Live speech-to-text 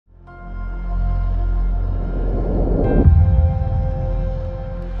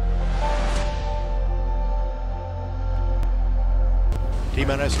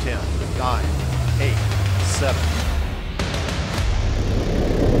minus 10, 9, 8, 7.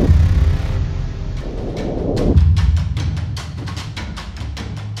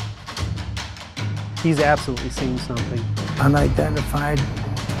 He's absolutely seen something. Unidentified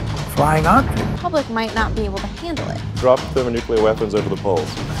flying object. The public might not be able to handle it. Drop thermonuclear weapons over the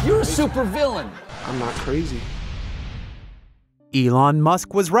poles. You're a supervillain. I'm not crazy. Elon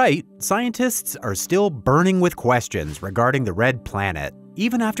Musk was right. Scientists are still burning with questions regarding the red planet.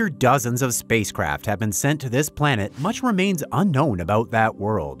 Even after dozens of spacecraft have been sent to this planet, much remains unknown about that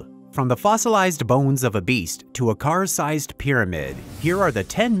world. From the fossilized bones of a beast to a car-sized pyramid, here are the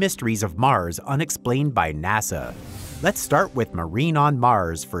 10 mysteries of Mars unexplained by NASA. Let's start with marine on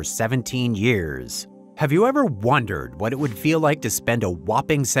Mars for 17 years. Have you ever wondered what it would feel like to spend a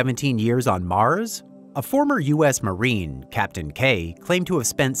whopping 17 years on Mars? A former US Marine, Captain K, claimed to have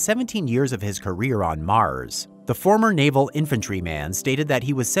spent 17 years of his career on Mars. The former naval infantryman stated that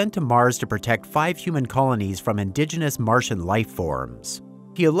he was sent to Mars to protect 5 human colonies from indigenous Martian life forms.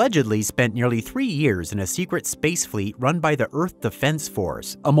 He allegedly spent nearly 3 years in a secret space fleet run by the Earth Defense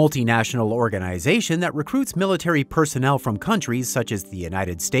Force, a multinational organization that recruits military personnel from countries such as the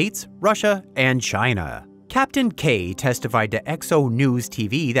United States, Russia, and China. Captain K testified to XO News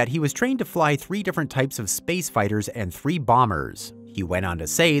TV that he was trained to fly 3 different types of space fighters and 3 bombers. He went on to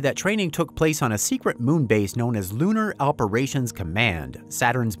say that training took place on a secret moon base known as Lunar Operations Command,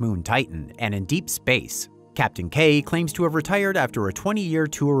 Saturn's moon Titan, and in deep space. Captain K claims to have retired after a 20-year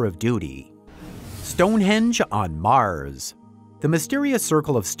tour of duty. Stonehenge on Mars. The mysterious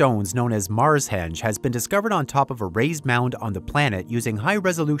circle of stones known as Marshenge has been discovered on top of a raised mound on the planet using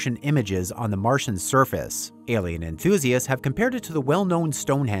high-resolution images on the Martian surface. Alien enthusiasts have compared it to the well-known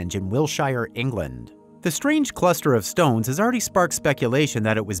Stonehenge in Wiltshire, England. The strange cluster of stones has already sparked speculation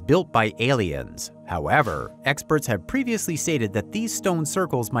that it was built by aliens. However, experts have previously stated that these stone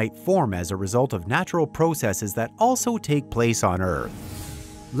circles might form as a result of natural processes that also take place on Earth.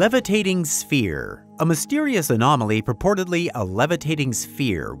 Levitating Sphere. A mysterious anomaly, purportedly a levitating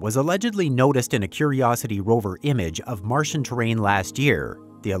sphere, was allegedly noticed in a Curiosity rover image of Martian terrain last year.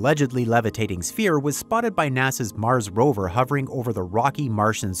 The allegedly levitating sphere was spotted by NASA's Mars rover hovering over the rocky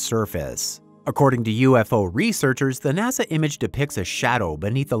Martian surface. According to UFO researchers, the NASA image depicts a shadow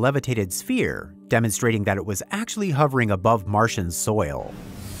beneath the levitated sphere, demonstrating that it was actually hovering above Martian soil.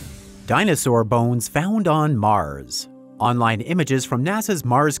 Dinosaur bones found on Mars. Online images from NASA's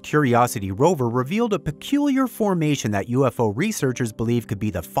Mars Curiosity rover revealed a peculiar formation that UFO researchers believe could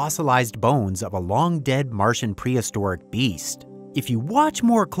be the fossilized bones of a long-dead Martian prehistoric beast. If you watch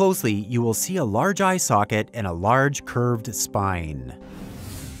more closely, you will see a large eye socket and a large curved spine.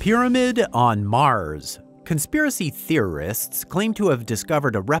 Pyramid on Mars. Conspiracy theorists claim to have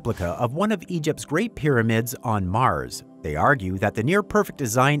discovered a replica of one of Egypt's Great Pyramids on Mars. They argue that the near-perfect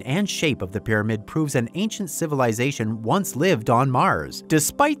design and shape of the pyramid proves an ancient civilization once lived on Mars,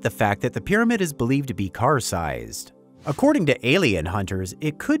 despite the fact that the pyramid is believed to be car-sized. According to alien hunters,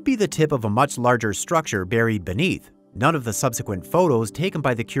 it could be the tip of a much larger structure buried beneath. None of the subsequent photos taken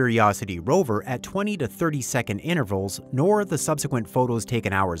by the Curiosity rover at 20 to 30-second intervals, nor the subsequent photos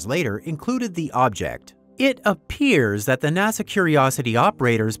taken hours later, included the object. It appears that the NASA Curiosity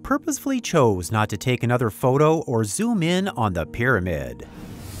operators purposefully chose not to take another photo or zoom in on the pyramid.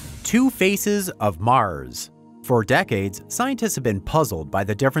 2 faces of Mars. For decades, scientists have been puzzled by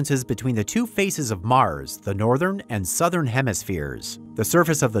the differences between the 2 faces of Mars, the northern and southern hemispheres. The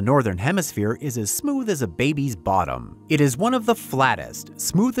surface of the northern hemisphere is as smooth as a baby's bottom. It is one of the flattest,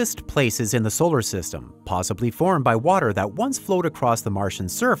 smoothest places in the solar system, possibly formed by water that once flowed across the Martian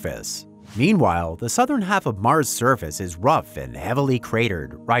surface. Meanwhile, the southern half of Mars' surface is rough and heavily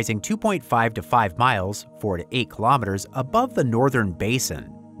cratered, rising 2.5 to 5 miles, 4 to 8 kilometers above the northern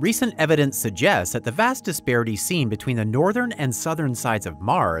basin. Recent evidence suggests that the vast disparity seen between the northern and southern sides of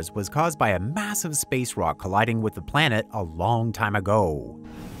Mars was caused by a massive space rock colliding with the planet a long time ago.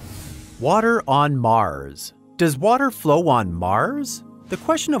 Water on Mars. Does water flow on Mars? The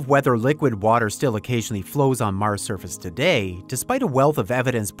question of whether liquid water still occasionally flows on Mars' surface today, despite a wealth of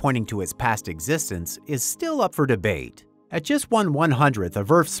evidence pointing to its past existence, is still up for debate. At just 1/100th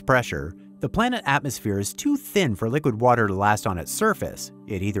of Earth's pressure, the planet atmosphere is too thin for liquid water to last on its surface.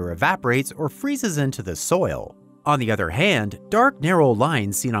 It either evaporates or freezes into the soil. On the other hand, dark, narrow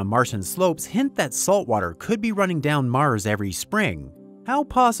lines seen on Martian slopes hint that salt water could be running down Mars every spring. How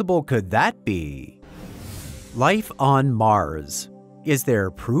possible could that be? Life on Mars. Is there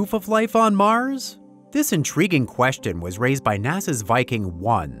proof of life on Mars? This intriguing question was raised by NASA's Viking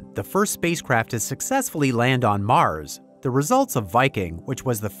 1, the first spacecraft to successfully land on Mars. The results of Viking, which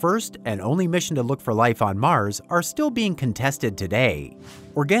was the first and only mission to look for life on Mars, are still being contested today.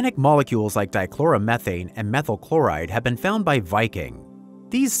 Organic molecules like dichloromethane and methyl chloride have been found by Viking.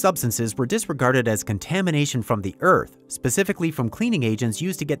 These substances were disregarded as contamination from the Earth, specifically from cleaning agents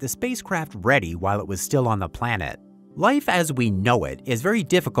used to get the spacecraft ready while it was still on the planet. Life as we know it is very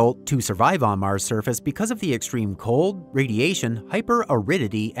difficult to survive on Mars' surface because of the extreme cold, radiation,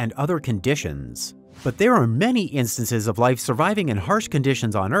 hyperaridity, and other conditions. But there are many instances of life surviving in harsh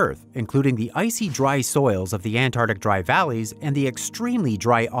conditions on Earth, including the icy dry soils of the Antarctic dry valleys and the extremely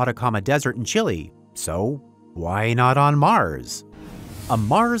dry Atacama Desert in Chile. So, why not on Mars? A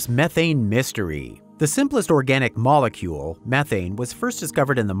Mars Methane Mystery. The simplest organic molecule, methane, was first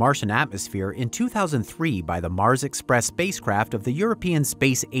discovered in the Martian atmosphere in 2003 by the Mars Express spacecraft of the European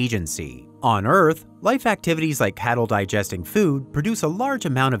Space Agency. On Earth, life activities like cattle digesting food produce a large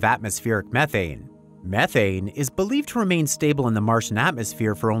amount of atmospheric methane. Methane is believed to remain stable in the Martian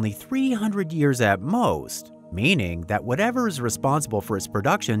atmosphere for only 300 years at most, meaning that whatever is responsible for its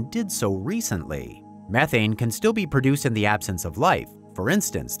production did so recently. Methane can still be produced in the absence of life, for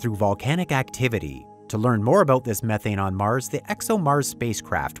instance through volcanic activity. To learn more about this methane on Mars, the ExoMars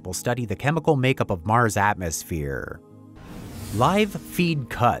spacecraft will study the chemical makeup of Mars' atmosphere. Live feed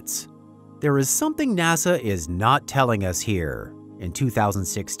cuts. There is something NASA is not telling us here. In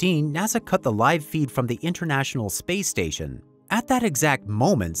 2016, NASA cut the live feed from the International Space Station. At that exact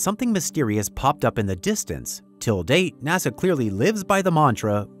moment, something mysterious popped up in the distance. Till date, NASA clearly lives by the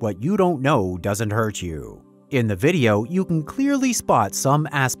mantra, "What you don't know doesn't hurt you." In the video, you can clearly spot some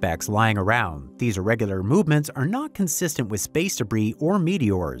aspects lying around. These irregular movements are not consistent with space debris or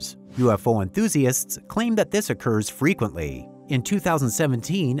meteors. UFO enthusiasts claim that this occurs frequently. In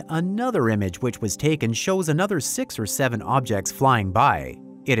 2017, another image which was taken shows another 6 or 7 objects flying by.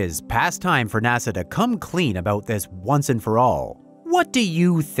 It is past time for NASA to come clean about this once and for all. What do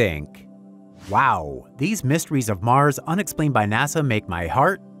you think? Wow, these mysteries of Mars unexplained by NASA make my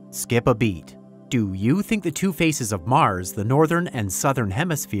heart skip a beat. Do you think the two faces of Mars, the northern and southern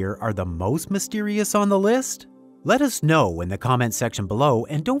hemisphere, are the most mysterious on the list? Let us know in the comment section below,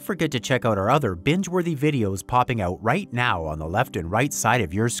 and don't forget to check out our other binge-worthy videos popping out right now on the left and right side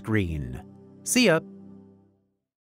of your screen. See ya!